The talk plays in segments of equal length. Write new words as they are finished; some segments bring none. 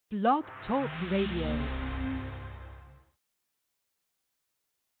Blog Talk Radio.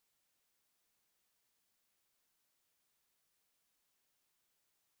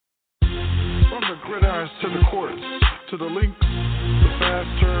 From the gridirons to the courts, to the links, the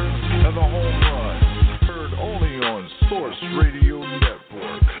fast turns, and the home run. Heard only on Source Radio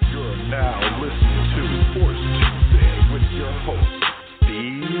Network. You're now listening to Sports Tuesday with your host,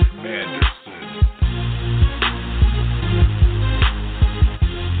 Steve Manderson.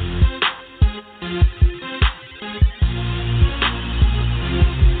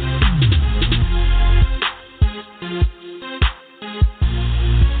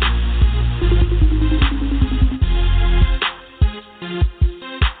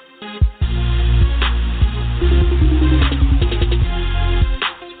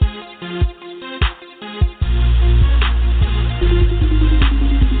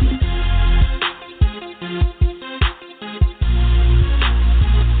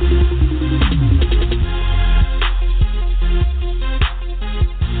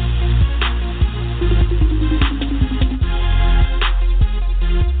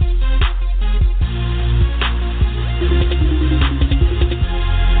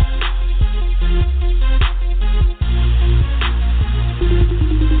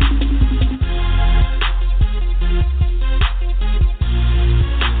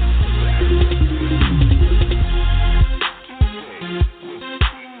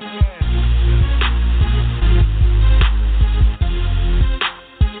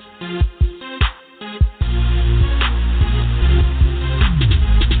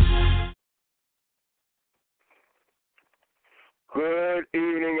 Good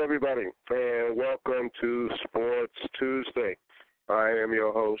evening, everybody, and welcome to Sports Tuesday. I am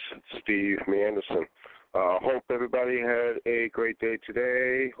your host, Steve Manderson. Hope everybody had a great day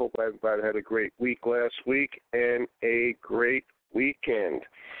today. Hope everybody had a great week last week and a great weekend.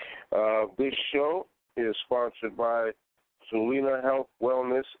 This show is sponsored by Selena Health,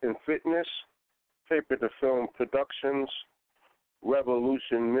 Wellness, and Fitness, Paper to Film Productions,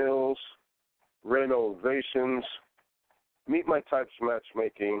 Revolution Mills, Renovations, Meet My Types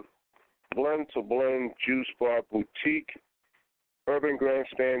Matchmaking, Blend to Blend Juice Bar Boutique, Urban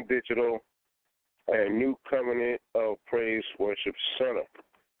Grandstand Digital, and New Covenant of Praise Worship Center.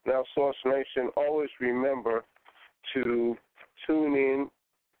 Now, Source Nation, always remember to tune in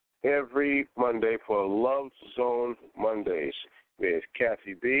every Monday for Love Zone Mondays with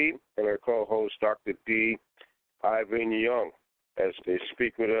Kathy B. and her co-host Dr. D. Ivan Young as they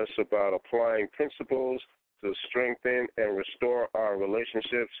speak with us about applying principles to strengthen and restore our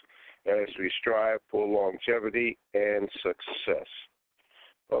relationships as we strive for longevity and success.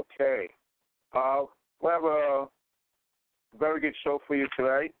 Okay. We have a very good show for you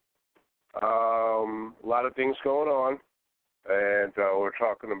tonight. A lot of things going on, and we're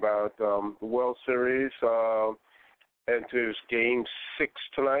talking about the World Series enters Game 6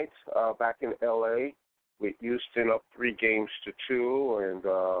 tonight back in L.A. with Houston up 3-2, and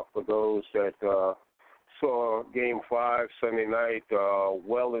for those that saw Game 5 Sunday night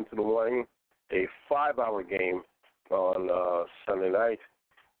well into the morning, a 5-hour game on Sunday night.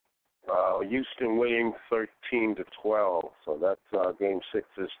 Houston winning 13-12, so that's Game 6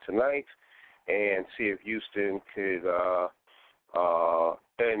 is tonight, and see if Houston could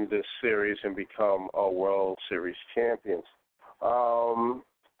end this series and become a World Series champions.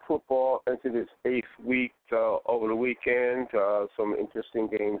 Football entered its 8th week over the weekend, some interesting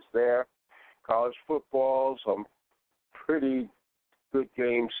games there. College football, some pretty good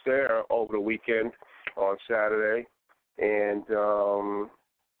games there over the weekend on Saturday. And,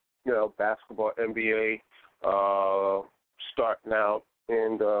 basketball, NBA starting out.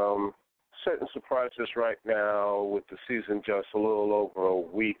 And certain surprises right now with the season just a little over a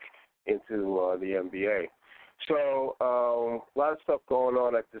week into the NBA. So a lot of stuff going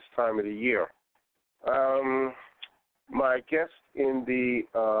on at this time of the year. My guest in the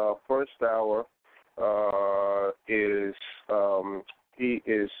first hour is he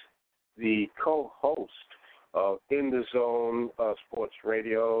is the co-host of In the Zone Sports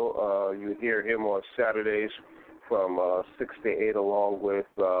Radio. You hear him on Saturdays from 6 to 8 along with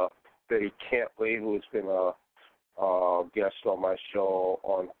Betty Cantley, who has been a guest on my show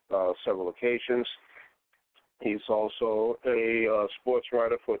on several occasions. He's also a sports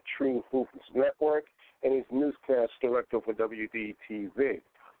writer for True Hoops Network, and he's newscast director for WDTV.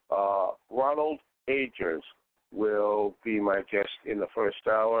 Ronald Agers will be my guest in the first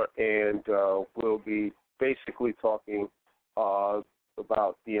hour, and we'll be basically talking about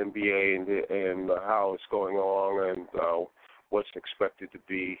the NBA and how it's going on and what's expected to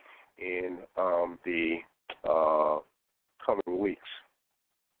be in the coming weeks.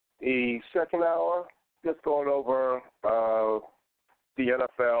 The second hour, just going over the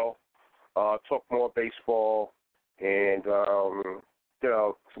NFL, talk more baseball, and some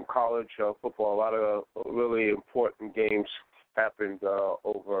college football. A lot of really important games happened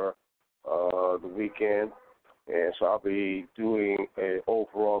over the weekend, and so I'll be doing an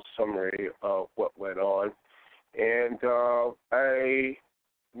overall summary of what went on. And I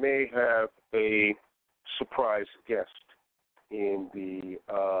may have a surprise guest in the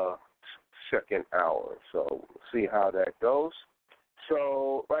second hour, so we'll see how that goes.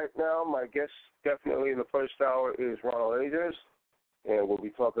 So right now, my guest definitely in the first hour is Ronald Agers, and we'll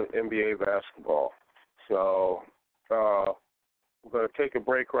be talking NBA basketball. So we're going to take a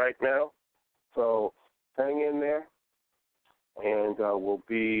break right now, so hang in there, and we'll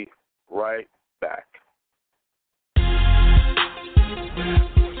be right back.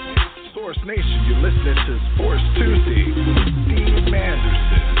 Source Nation, you're listening to Sports Tuesday with Steve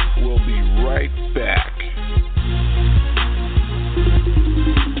Manderson. We'll be right back.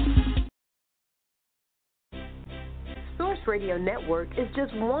 Source Radio Network is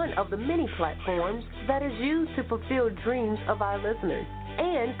just one of the many platforms that is used to fulfill dreams of our listeners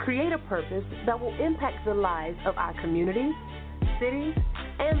and create a purpose that will impact the lives of our communities, cities,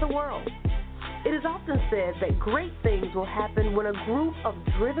 and the world. It is often said that great things will happen when a group of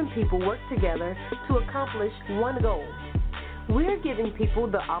driven people work together to accomplish one goal. We're giving people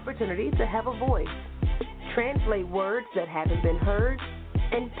the opportunity to have a voice, translate words that haven't been heard,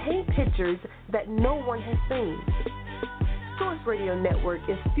 and paint pictures that no one has seen. Source Radio Network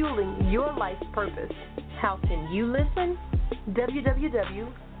is fueling your life's purpose. How can you listen?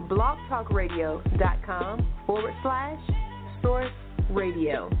 www.blogtalkradio.com/Source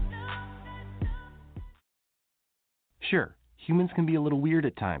Radio. Sure, humans can be a little weird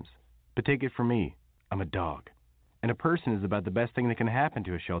at times, but take it from me, I'm a dog. And a person is about the best thing that can happen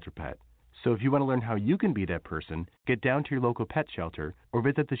to a shelter pet. So if you want to learn how you can be that person, get down to your local pet shelter or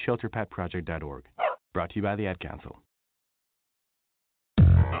visit theshelterpetproject.org. Brought to you by the Ad Council.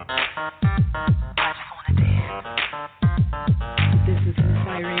 This is Miss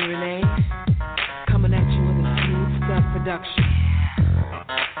Irene Renee, coming at you with a smooth stuff production.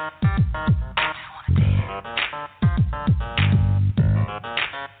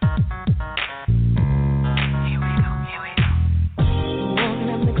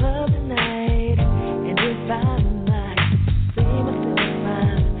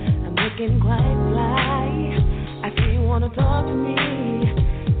 Quite fly. I see you wanna talk to me.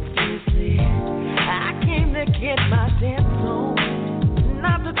 Seriously, I came to get my dance on,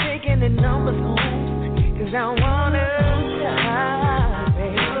 not to take any numbers home, 'cause I wanna die,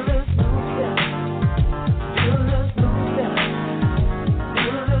 baby. Do a little smooth stuff. Do a little smooth stuff. Do a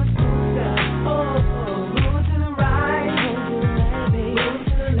little smooth stuff. Oh, move to the right, baby. Move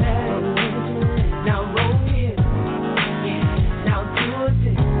to the left. Now roll it. Yeah. Now do a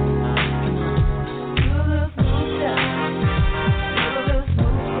thing.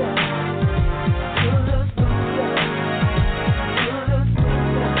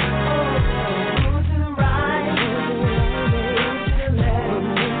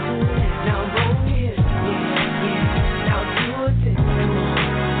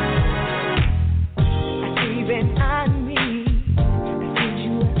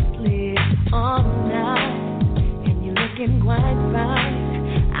 Quite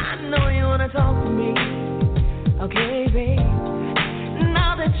fine. I know you wanna talk to me, okay, babe.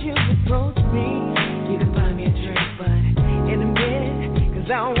 Now that you've approached me, you can buy me a drink, but in a minute,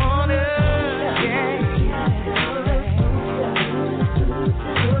 'cause I wanna,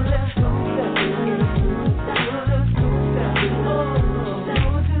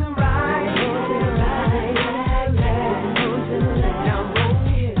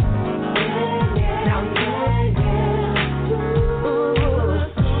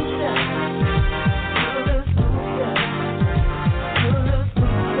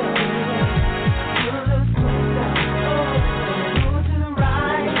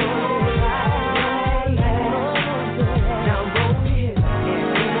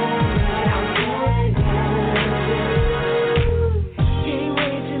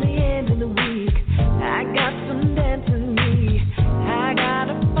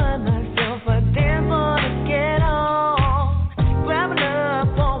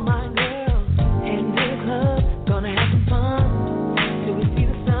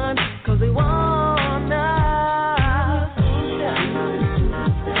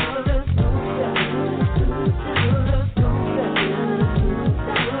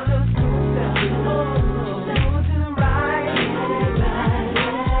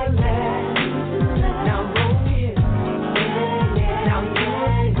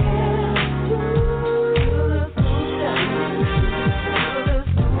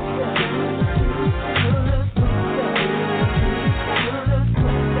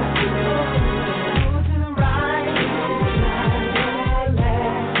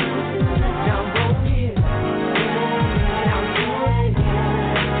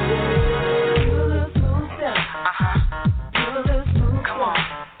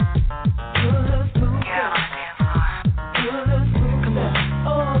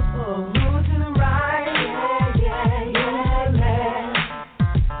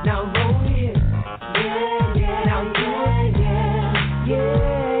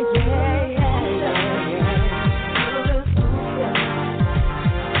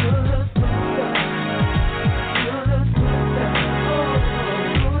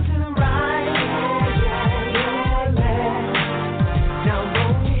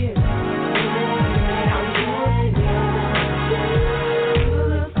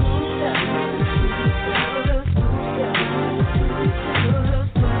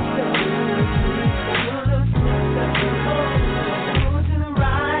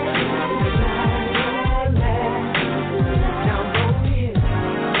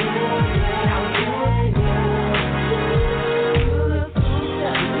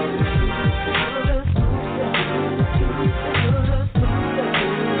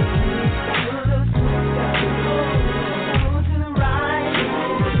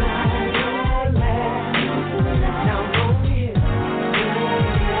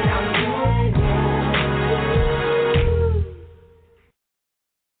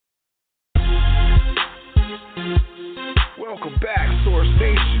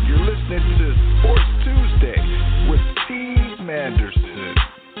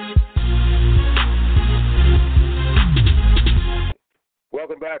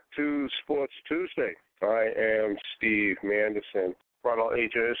 to Sports Tuesday. I am Steve Manderson. Ronald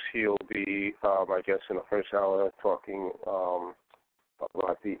Agers, he'll be my guest in the first hour talking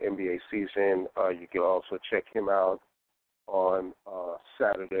about the NBA season. You can also check him out on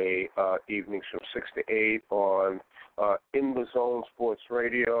Saturday evenings from 6 to 8 on In the Zone Sports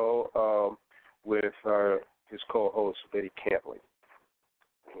Radio with his co-host, Betty Cantley.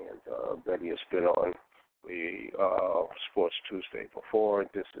 And Betty has been on the Sports Tuesday before.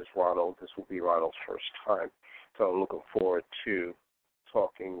 This is Ronald. This will be Ronald's first time. So I'm looking forward to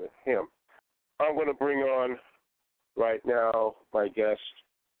talking with him. I'm going to bring on right now my guest,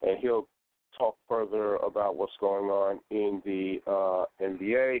 and he'll talk further about what's going on in the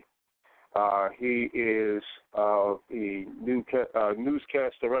NBA. He is the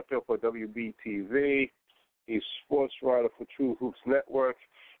newscast director for WBTV. He's sports writer for True Hoops Network,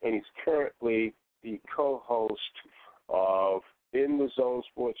 and he's currently the co-host of In the Zone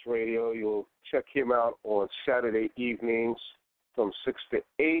Sports Radio. You'll check him out on Saturday evenings from 6 to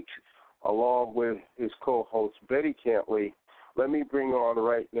 8, along with his co-host, Betty Cantley. Let me bring on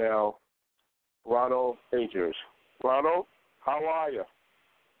right now Ronald Agers. Ronald, how are you?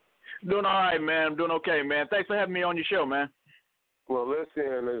 Doing all right, man. I'm doing okay, man. Thanks for having me on your show, man. Well,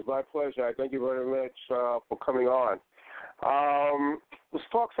 listen, it's my pleasure. I thank you very much for coming on. Let's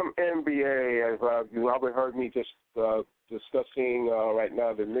talk some NBA. As you probably heard me just discussing right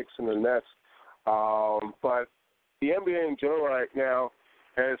now the Knicks and the Nets. But the NBA in general right now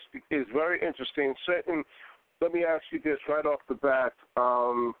is very interesting. Let me ask you this right off the bat.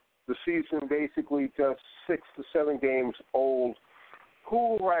 The season basically just 6 to 7 games old.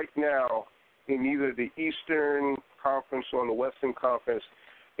 Who right now in either the Eastern Conference or the Western Conference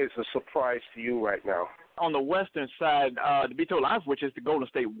is a surprise to you right now? On the Western side, to be totally honest, which is the Golden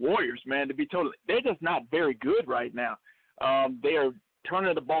State Warriors, man, they're just not very good right now. They are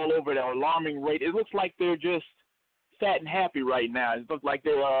turning the ball over at an alarming rate. It looks like they're just fat and happy right now. It looks like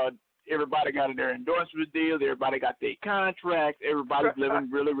they're everybody got their endorsement deals, everybody got their contracts, everybody's living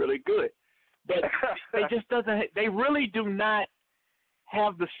really, really good. But they really do not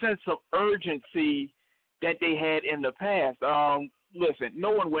have the sense of urgency that they had in the past. Listen,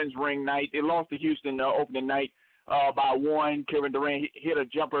 no one wins ring night. They lost to Houston opening night by 1. Kevin Durant hit a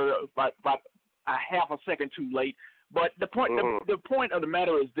jumper about a half a second too late. But the point of the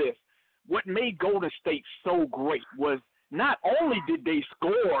matter is this. What made Golden State so great was not only did they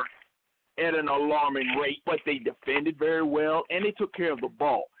score at an alarming rate, but they defended very well, and they took care of the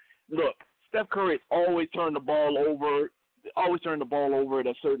ball. Look, Steph Curry always turned the ball over at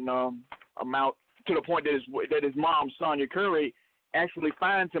a certain amount, to the point that his mom, Sonia Curry, actually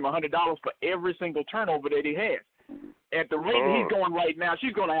fines him $100 for every single turnover that he has. At the rate that he's going right now,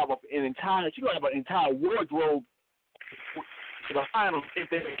 she's going to have an entire wardrobe for the finals if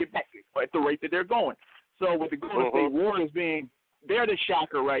they get back at the rate that they're going. So with the Golden State Warriors they're the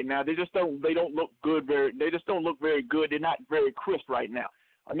shocker right now. They just don't look good. They just don't look very good. They're not very crisp right now.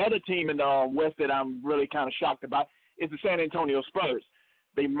 Another team in the West that I'm really kind of shocked about is the San Antonio Spurs.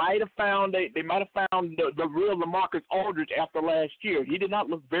 They might have found the real LaMarcus Aldridge after last year. He did not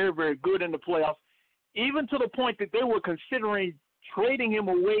look very, very good in the playoffs, even to the point that they were considering trading him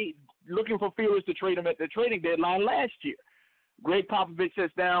away, looking for feelers to trade him at the trading deadline last year. Greg Popovich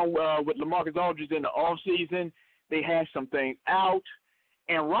sits down with LaMarcus Aldridge in the offseason. They hash some things out.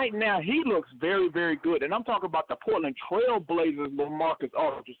 And right now he looks very, very good. And I'm talking about the Portland Trail Blazers, LaMarcus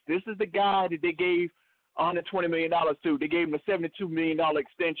Aldridge. This is the guy that they gave $120 million to. They gave him a $72 million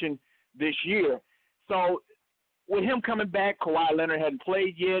extension this year. So with him coming back, Kawhi Leonard hadn't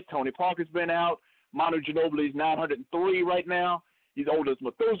played yet. Tony Parker's been out. Manu Ginobili's 903 right now. He's old as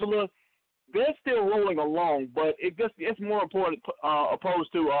Methuselah. They're still rolling along, but it's more important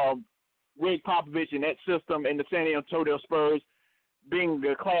opposed to Greg Popovich and that system and the San Antonio Spurs being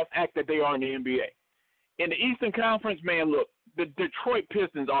the class act that they are in the NBA. In the Eastern Conference, man, look, the Detroit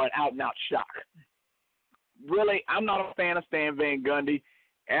Pistons are an out-and-out shock. Really, I'm not a fan of Stan Van Gundy.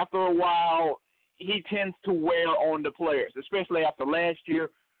 After a while, he tends to wear on the players, especially after last year.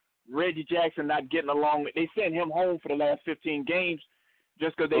 Reggie Jackson not getting along. They sent him home for the last 15 games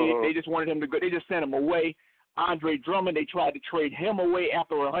just because they just wanted him to go. They just sent him away. Andre Drummond, they tried to trade him away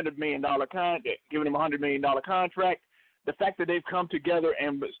after a $100 million contract, giving him a $100 million contract. The fact that they've come together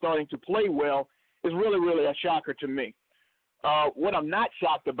and starting to play well is really, really a shocker to me. What I'm not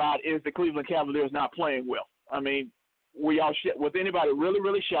shocked about is the Cleveland Cavaliers not playing well. I mean, was anybody really,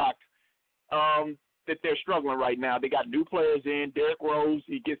 really shocked that they're struggling right now? They got new players in. Derrick Rose,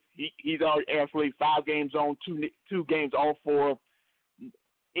 he's actually 5 games on, 2 games off for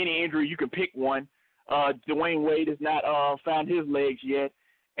any injury. You can pick one. Dwayne Wade has not found his legs yet.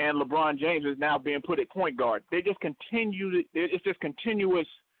 and LeBron James is now being put at point guard. They just continue. It's just continuous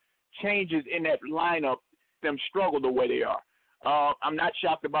changes in that lineup. Them struggle the way they are. I'm not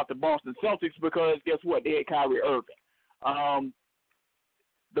shocked about the Boston Celtics because guess what? They had Kyrie Irving.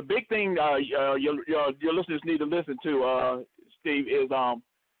 The big thing your listeners need to listen to, Steve, is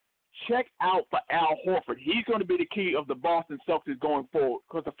check out for Al Horford. He's going to be the key of the Boston Celtics going forward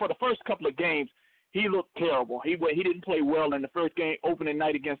because for the first couple of games, he looked terrible. He didn't play well in the first game, opening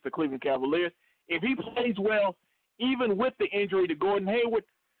night against the Cleveland Cavaliers. If he plays well, even with the injury to Gordon Hayward,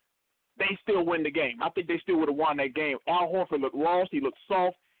 they still win the game. I think they still would have won that game. Al Horford looked lost. He looked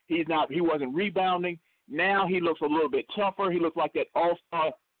soft. He wasn't rebounding. Now he looks a little bit tougher. He looks like that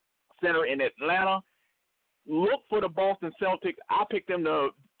all-star center in Atlanta. Look for the Boston Celtics. I picked them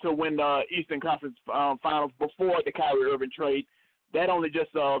to win the Eastern Conference Finals before the Kyrie Irving trade. That only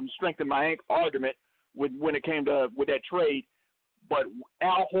just strengthened my argument when it came to with that trade. But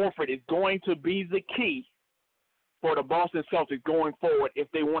Al Horford is going to be the key for the Boston Celtics going forward if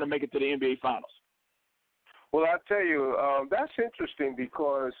they want to make it to the NBA Finals. Well, I'll tell you, that's interesting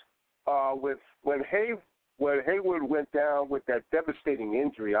because when Hayward went down with that devastating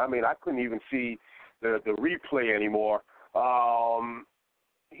injury, I mean, I couldn't even see the replay anymore.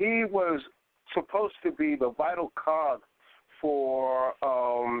 He was supposed to be the vital cog for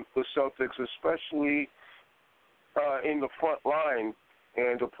the Celtics, especially in the front line,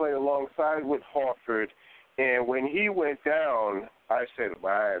 and to play alongside with Horford. And when he went down, I said,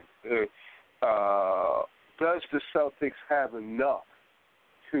 man, does the Celtics have enough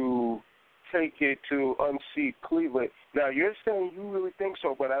to take it to unseat Cleveland? Now, you're saying you really think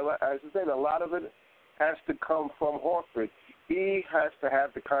so, but as I said, a lot of it has to come from Horford. He has to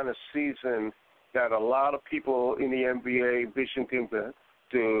have the kind of season that a lot of people in the NBA envisioned him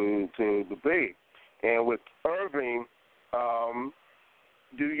to be. And with Irving,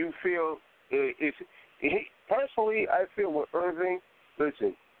 do you feel personally, I feel with Irving,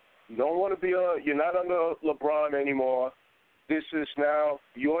 listen, you don't want to be you're not under LeBron anymore. This is now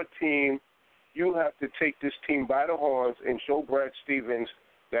your team. You have to take this team by the horns and show Brad Stevens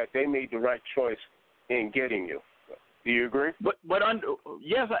that they made the right choice in getting you. Do you agree? But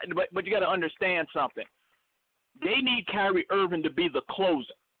you got to understand something. They need Kyrie Irving to be the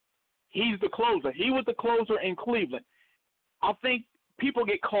closer. He's the closer. He was the closer in Cleveland. I think people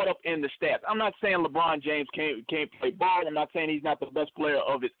get caught up in the stats. I'm not saying LeBron James can't play ball. I'm not saying he's not the best player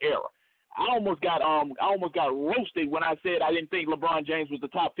of his era. I almost got roasted when I said I didn't think LeBron James was the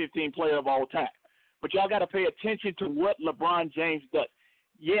top 15 player of all time. But y'all got to pay attention to what LeBron James does.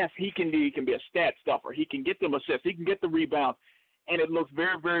 Yes, he can be a stat stuffer. He can get them assists. He can get the rebounds, and it looks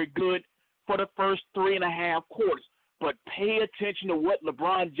very, very good for the first 3.5 quarters. But pay attention to what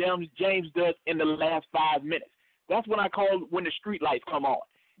LeBron James does in the last 5 minutes. That's when I call when the street lights come on.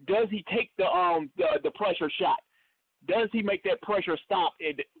 Does he take the pressure shot? Does he make that pressure stop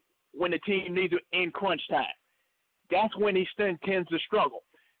when the team needs it in crunch time? That's when he tends to struggle.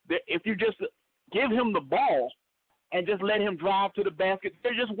 If you just give him the ball and just let him drive to the basket,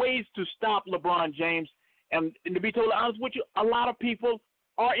 there's just ways to stop LeBron James. And to be totally honest with you, a lot of people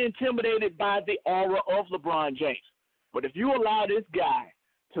are intimidated by the aura of LeBron James. But if you allow this guy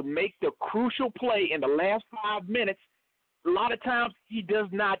to make the crucial play in the last 5 minutes, a lot of times he does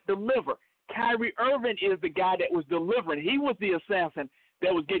not deliver. Kyrie Irving is the guy that was delivering. He was the assassin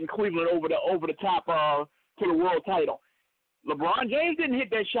that was getting Cleveland over the top to the world title. LeBron James didn't hit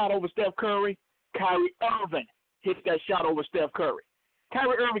that shot over Steph Curry. Kyrie Irving hit that shot over Steph Curry.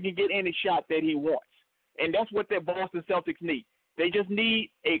 Kyrie Irving can get any shot that he wants, and that's what the Boston Celtics need. They just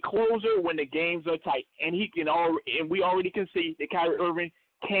need a closer when the games are tight, and we already can see that Kyrie Irving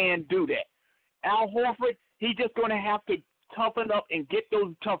can do that. Al Horford, he's just going to have to toughen up and get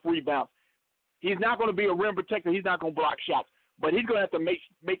those tough rebounds. He's not going to be a rim protector. He's not going to block shots, but he's going to have to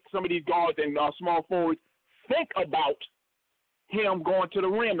make some of these guards and small forwards think about him going to the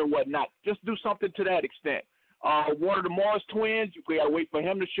rim and whatnot. Just do something to that extent. One of the Morris twins, we got to wait for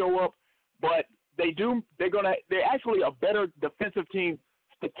him to show up, but they're actually a better defensive team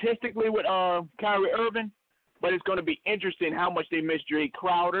statistically with Kyrie Irving, but it's going to be interesting how much they miss Jay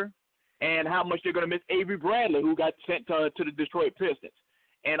Crowder and how much they're going to miss Avery Bradley, who got sent to the Detroit Pistons.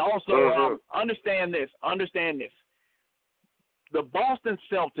 And also, understand this. The Boston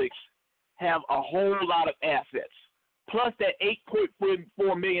Celtics have a whole lot of assets, plus that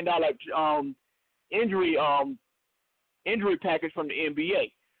 $8.4 million injury package from the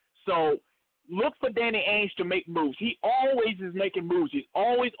NBA. So look for Danny Ainge to make moves. He always is making moves. He's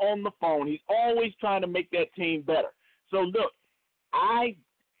always on the phone. He's always trying to make that team better. So look,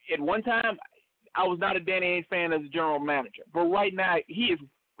 at one time, I was not a Danny Ainge fan as a general manager, but right now he is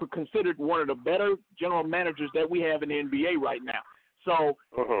considered one of the better general managers that we have in the NBA right now. So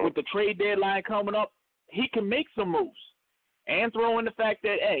with the trade deadline coming up, he can make some moves. And throw in the fact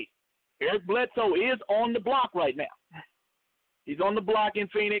that, hey, Eric Bledsoe is on the block right now. He's on the block in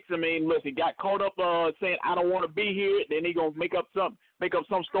Phoenix. I mean, listen, he got caught up saying, I don't want to be here. Then he going to make up some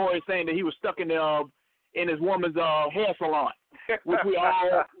story saying that he was stuck in his woman's hair salon, which we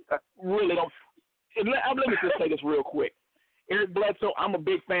all really don't. Let me just say this real quick. Eric Bledsoe, I'm a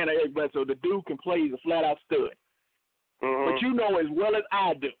big fan of Eric Bledsoe. The dude can play. He's a flat-out stud. But you know as well as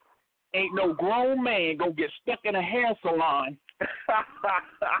I do, ain't no grown man going to get stuck in a hair salon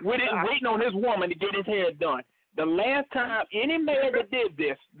waiting on his woman to get his hair done. The last time any man that did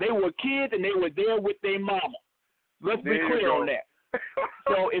this, they were kids and they were there with their mama. Let's be clear on that.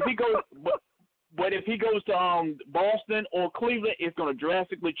 So if he goes, but if he goes to Boston or Cleveland, it's going to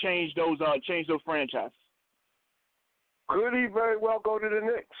drastically change those franchises. Could he very well go to the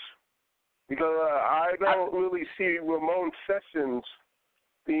Knicks? Because I don't really see Ramon Sessions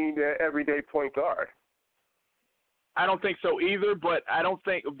being their everyday point guard. I don't think so either, but I don't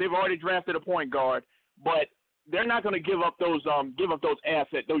think they've already drafted a point guard, but they're not going to give up those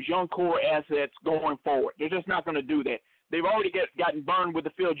assets, those young core assets going forward. They're just not going to do that. They've already gotten burned with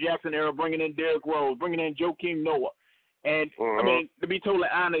the Phil Jackson era, bringing in Derrick Rose, bringing in Joakim Noah. And, I mean, to be totally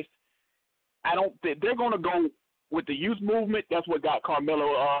honest, I don't think they're going to go with the youth movement. That's what got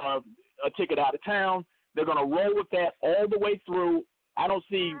Carmelo a ticket out of town. They're going to roll with that all the way through. I don't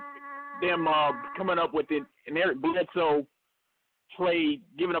see them coming up with an Eric Bledsoe trade,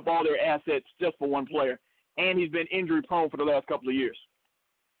 giving up all their assets just for one player. And he's been injury-prone for the last couple of years.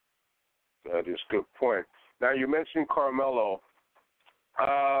 That is a good point. Now, you mentioned Carmelo.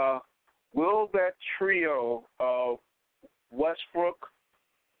 Will that trio of Westbrook,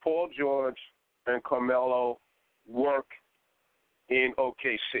 Paul George, and Carmelo work in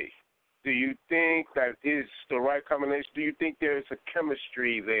OKC? Do you think that is the right combination? Do you think there's a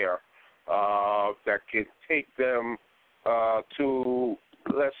chemistry there that could take them to,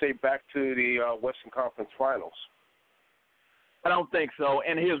 let's say, back to the Western Conference Finals? I don't think so,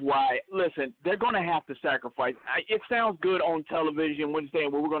 and here's why. Listen, they're going to have to sacrifice. It sounds good on television when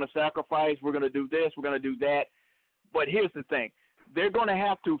saying, well, we're going to sacrifice, we're going to do this, we're going to do that. But here's the thing. They're going to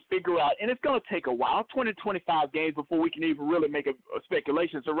have to figure out, and it's going to take a while, 20 to 25 games before we can even really make a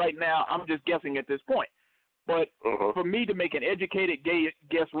speculation. So right now, I'm just guessing at this point. But for me to make an educated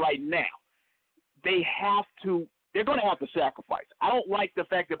guess right now, they're going to have to sacrifice. I don't like the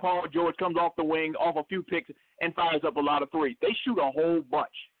fact that Paul George comes off the wing, off a few picks, and fires up a lot of threes. They shoot a whole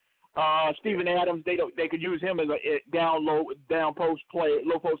bunch. Steven Adams, they could use him as a low post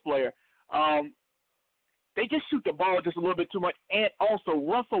player. They just shoot the ball just a little bit too much. And also,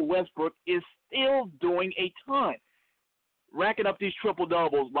 Russell Westbrook is still doing a ton, racking up these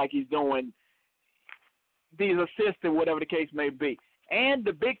triple-doubles like he's doing, these assists and whatever the case may be. And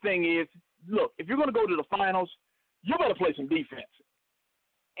the big thing is, look, if you're going to go to the finals, you better play some defense.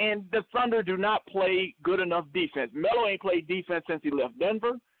 And the Thunder do not play good enough defense. Melo ain't played defense since he left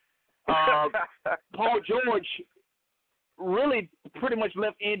Denver. Paul George really pretty much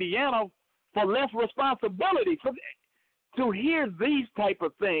left Indiana for less responsibility. To hear these type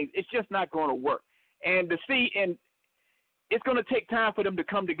of things, it's just not going to work. And it's going to take time for them to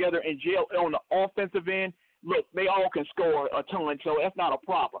come together and gel on the offensive end. Look, they all can score a ton, so that's not a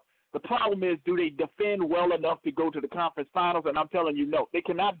problem. The problem is, do they defend well enough to go to the conference finals? And I'm telling you, no. They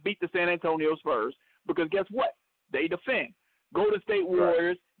cannot beat the San Antonio Spurs because guess what? They defend. Golden State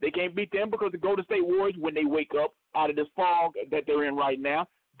Warriors, they can't beat them because the Golden State Warriors, when they wake up out of this fog that they're in right now,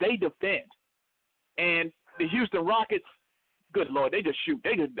 they defend. And the Houston Rockets, good Lord, they just shoot.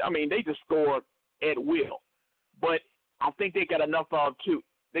 They just score at will. But I think they got enough to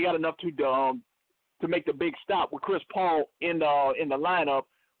make the big stop with Chris Paul in the lineup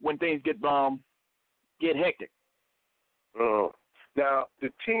when things get hectic. Now, the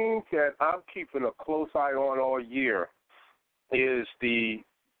team that I'm keeping a close eye on all year is the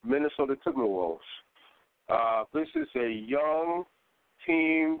Minnesota Timberwolves. This is a young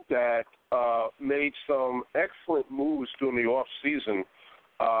team that made some excellent moves during the off season.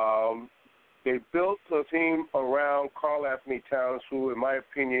 They built a team around Karl Anthony Towns, who, in my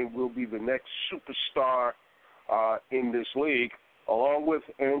opinion, will be the next superstar in this league. Along with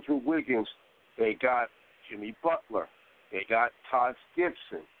Andrew Wiggins, they got Jimmy Butler. They got Todd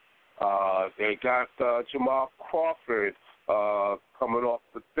Gibson. They got Jamal Crawford coming off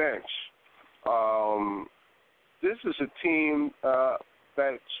the bench. This is a team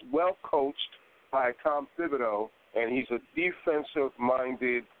that's well coached by Tom Thibodeau, and he's a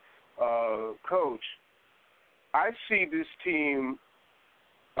defensive-minded coach. I see this team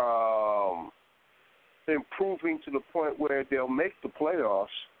improving to the point where they'll make the playoffs.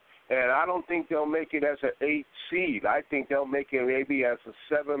 And I don't think they'll make it as an 8 seed. I think they'll make it maybe as a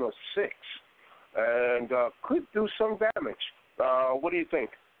 7 or 6, and could do some damage. What do you think?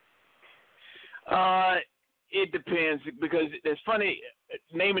 It depends, because it's funny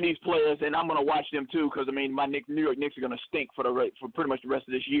naming these players, and I'm going to watch them too, because my New York Knicks are going to stink for pretty much the rest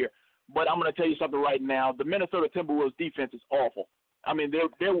of this year. But I'm going to tell you something right now: the Minnesota Timberwolves defense is awful.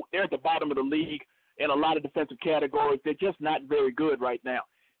 They're at the bottom of the league in a lot of defensive categories. They're just not very good right now,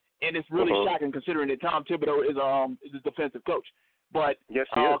 and it's really shocking considering that Tom Thibodeau is a defensive coach. But yes,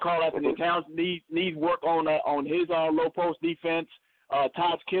 Karl Anthony Towns needs work on his low post defense.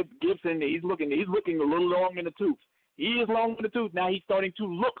 Taj Gibson, he's looking a little long in the tooth. He is long in the tooth. Now he's starting to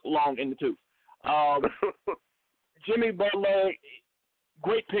look long in the tooth. Jimmy Butler,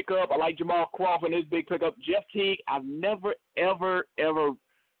 great pickup. I like Jamal Crawford, his big pickup. Jeff Teague, I've never, ever, ever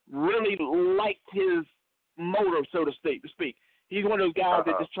really liked his motor, so to speak. He's one of those guys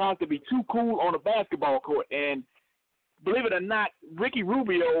that just tries to be too cool on a basketball court. And believe it or not, Ricky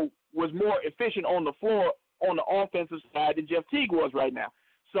Rubio was more efficient on the floor on the offensive side than Jeff Teague was right now.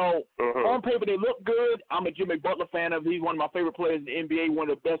 So on paper, they look good. I'm a Jimmy Butler fan of. He's one of my favorite players in the NBA, one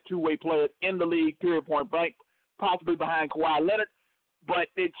of the best two-way players in the league, period, point blank, possibly behind Kawhi Leonard. But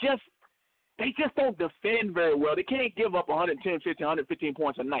they just don't defend very well. They can't give up 110, 15, 115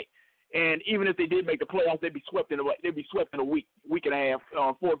 points a night. And even if they did make the playoffs, they'd be swept in a week and a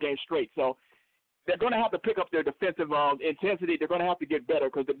half, 4 games straight. So they're going to have to pick up their defensive intensity. They're going to have to get better,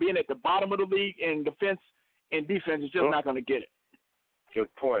 because being at the bottom of the league in defense and defense is just not going to get it.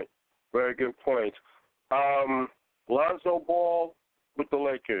 Good point. Very good point. Lonzo Ball with the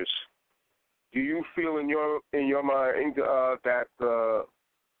Lakers. Do you feel in your mind that the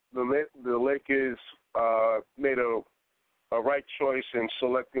Lakers made a right choice in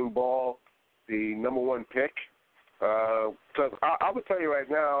selecting Ball, the number 1 pick? Because I would tell you right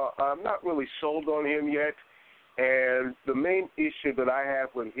now, I'm not really sold on him yet. And the main issue that I have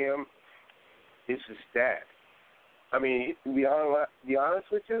with him is his dad. To be honest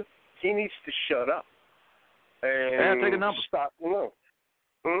with you, he needs to shut up and take a number. Stop.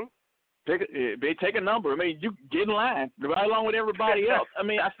 Take a number. You get in line right along with everybody else.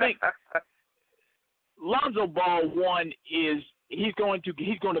 I think Lonzo Ball, one, is he's going to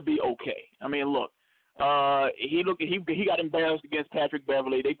be okay. Look, he got embarrassed against Patrick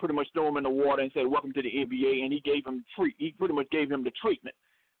Beverley. They pretty much threw him in the water and said, "Welcome to the NBA," and he pretty much gave him the treatment.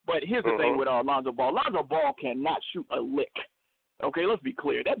 But here's the thing with Lonzo Ball. Lonzo Ball cannot shoot a lick. Okay, let's be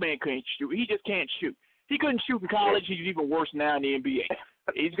clear. That man can't shoot. He just can't shoot. He couldn't shoot in college. He's even worse now in the NBA.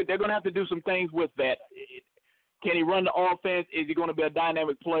 They're going to have to do some things with that. Can he run the offense? Is he going to be a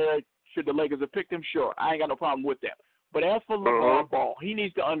dynamic player? Should the Lakers have picked him? Sure. I ain't got no problem with that. But as for LeVar Ball, he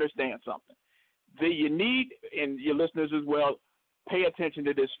needs to understand something. You need, and your listeners as well, pay attention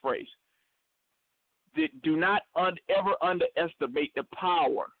to this phrase. Do not ever underestimate the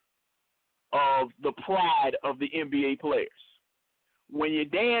power of the pride of the NBA players. When your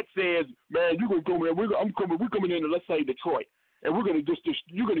dad says, "Man, you're gonna come in, we're coming into, let's say, Detroit, and you're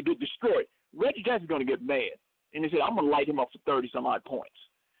gonna get destroyed," Reggie Jackson's gonna get mad, and he said, "I'm gonna light him up for 30 some odd points."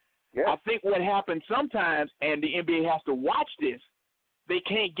 Yeah. I think what happens sometimes, and the NBA has to watch this, they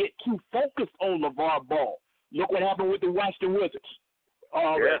can't get too focused on LeVar Ball. Look what happened with the Washington Wizards.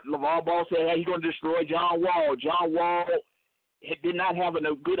 LeVar Ball said, "Hey, he's going to destroy John Wall." John Wall did not have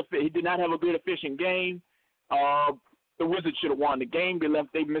a good efficient game. The Wizards should have won the game.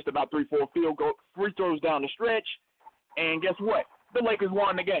 They missed about 3-4 free throws down the stretch, and guess what? The Lakers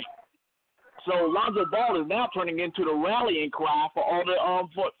won the game. So Lonzo Ball is now turning into the rallying cry for all the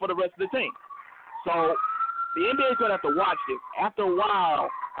for the rest of the team. So the NBA is going to have to watch this. After a while,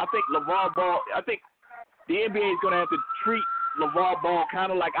 I think the NBA is going to have to treat LeVar Ball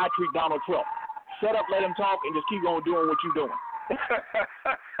kind of like I treat Donald Trump. Shut up, let him talk, and just keep on doing what you're doing.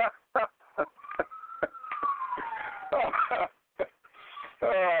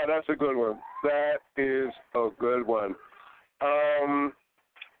 That's a good one. That is a good one.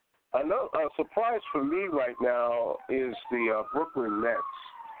 A surprise for me right now is the Brooklyn Nets.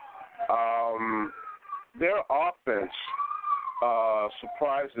 Their offense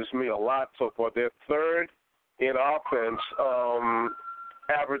surprises me a lot so far. They're third in offense,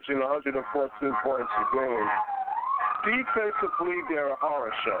 averaging 114 points a game. Defensively, they're a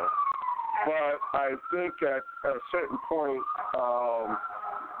horror show. But I think at a certain point,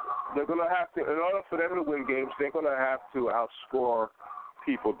 they're going to have to, in order for them to win games, they're going to have to outscore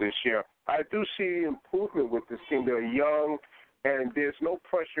people this year. I do see improvement with this team. They're young, and there's no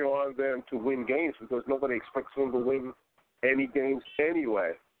pressure on them to win games because nobody expects them to win any games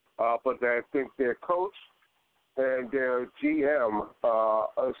anyway. But I think their coach and their GM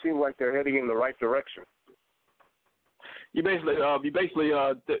seem like they're heading in the right direction. You basically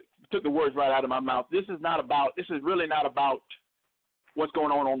took the words right out of my mouth. This is really not about what's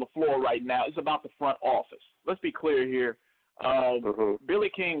going on the floor right now. It's about the front office. Let's be clear here.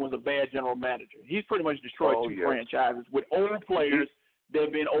 Billy King was a bad general manager. He's pretty much destroyed two franchises with old players that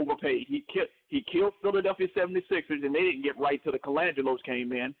have been overpaid. He killed Philadelphia 76ers, and they didn't get right till the Colangelos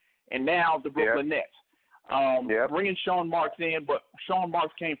came in, and now the Brooklyn Nets. Bringing Sean Marks in, but Sean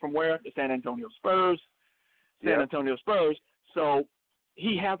Marks came from where? The San Antonio Spurs. So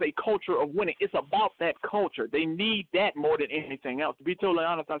he has a culture of winning. It's about that culture. They need that more than anything else. To be totally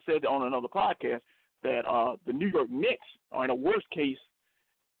honest, I said on another podcast that the New York Knicks are in a worse case.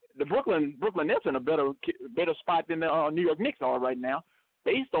 The Brooklyn Nets are in a better spot than the New York Knicks are right now,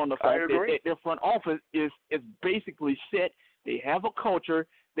 based on the fact that their front office is basically set. They have a culture.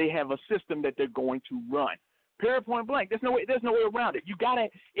 They have a system that they're going to run. Period, point blank. There's no way around it.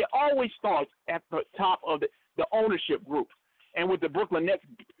 It always starts at the top of the ownership group. And with the Brooklyn Nets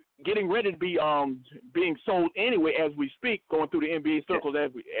getting ready to be being sold anyway as we speak, going through the NBA circles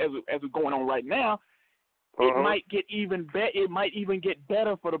as we're going on right now, it might get even better. It might even get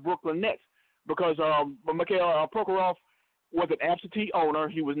better for the Brooklyn Nets because Mikhail Prokhorov was an absentee owner.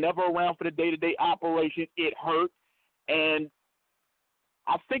 He was never around for the day-to-day operation. It hurt, and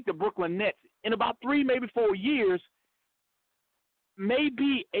I think the Brooklyn Nets in about 3, maybe 4 years may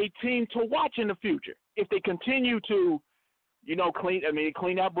be a team to watch in the future if they continue to,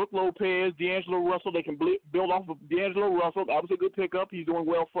 clean out Brook Lopez, D'Angelo Russell. They can build off of D'Angelo Russell. That was a good pickup. He's doing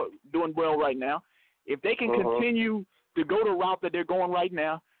well right now. If they can continue to go the route that they're going right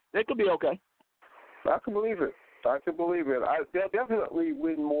now, they could be okay. I can believe it. They'll definitely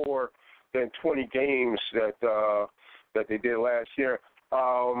win more than 20 games that they did last year.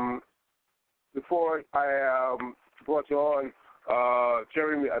 Before I brought you on,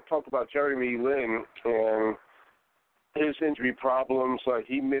 I talked about Jeremy Lin and his injury problems.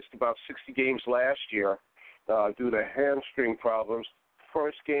 He missed about 60 games last year due to hamstring problems.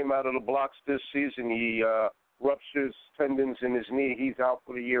 First game out of the blocks this season, he ruptures tendons in his knee. He's out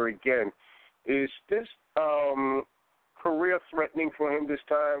for the year again. Is this career threatening for him this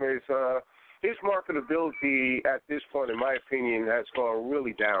time? His marketability at this point, in my opinion, has gone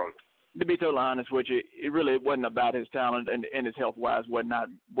really down. To be totally honest with you, it really wasn't about his talent and his health-wise, whatnot.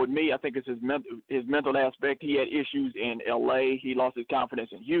 With me, I think it's his mental aspect. He had issues in L.A. He lost his confidence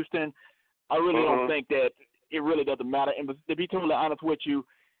in Houston. I really don't think that it really doesn't matter. And to be totally honest with you,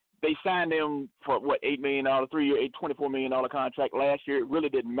 they signed him for, $8 million, 3-year, $24 million contract last year. It really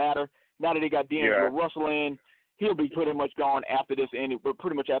didn't matter. Now that they got D'Angelo Russell in, he'll be pretty much gone after this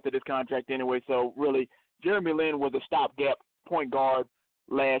contract anyway. So, really, Jeremy Lin was a stopgap point guard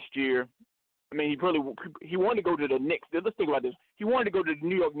last year. I mean, he wanted to go to the Knicks. Let's think about this. He wanted to go to the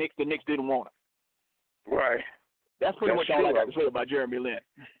New York Knicks. The Knicks didn't want him. Right. That's pretty much all I got to say about Jeremy Lin.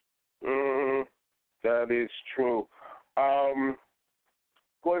 That is true.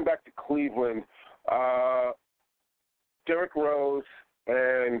 Going back to Cleveland, Derrick Rose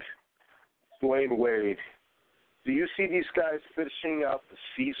and Dwayne Wade, do you see these guys finishing out the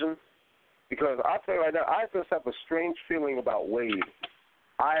season? Because I'll tell you right now, I just have a strange feeling about Wade.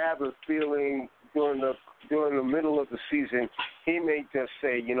 I have a feeling during the middle of the season, he may just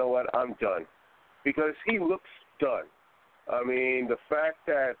say, you know what, I'm done. Because he looks done. I mean, the fact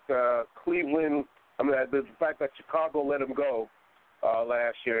that the fact that Chicago let him go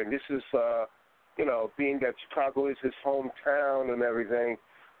last year, and this is, being that Chicago is his hometown and everything.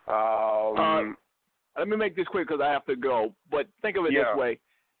 Let me make this quick because I have to go. But think of it this way.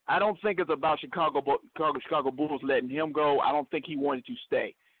 I don't think it's about Chicago Bulls letting him go. I don't think he wanted to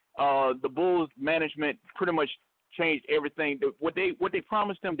stay. The Bulls management pretty much changed everything. What they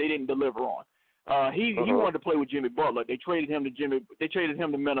promised him, they didn't deliver on. He wanted to play with Jimmy Butler. They traded him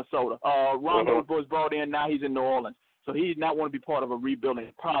to Minnesota. Rondo was brought in. Now he's in New Orleans. So he did not want to be part of a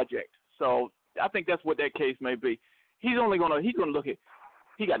rebuilding project. So I think that's what that case may be. He's gonna look at.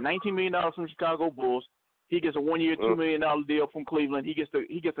 He got $19 million from Chicago Bulls. He gets a 1-year, $2 million deal from Cleveland. He gets a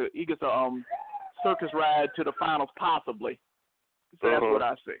circus ride to the finals possibly. So that's what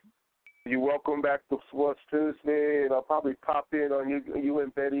I see. You're welcome back to Sports Tuesday, and I'll probably pop in on you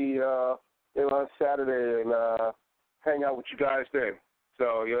and Betty on Saturday and hang out with you guys then.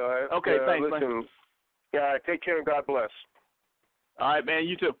 So okay, thanks, listen, man. Yeah, take care and God bless. All right, man.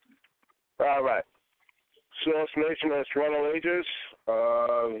 You too. All right. Source Nation, that's Ronald Agers,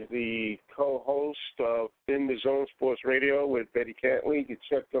 the co-host of In the Zone Sports Radio with Betty Cantley. You can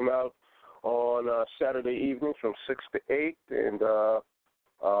check them out on Saturday evening from 6 to 8. And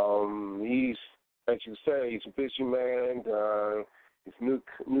he's, as you say, he's a busy man. He's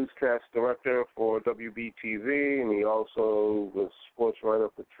newscast director for WBTV, and he also was sports writer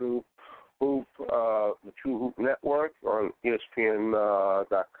for True Hoop Network on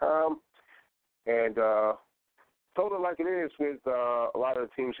ESPN.com. And told it like it is with a lot of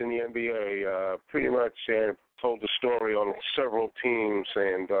the teams in the NBA. Pretty much told the story on several teams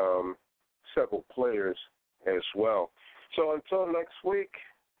and several players as well. So until next week,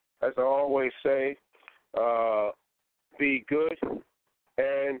 as I always say, be good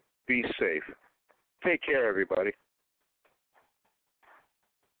and be safe. Take care, everybody.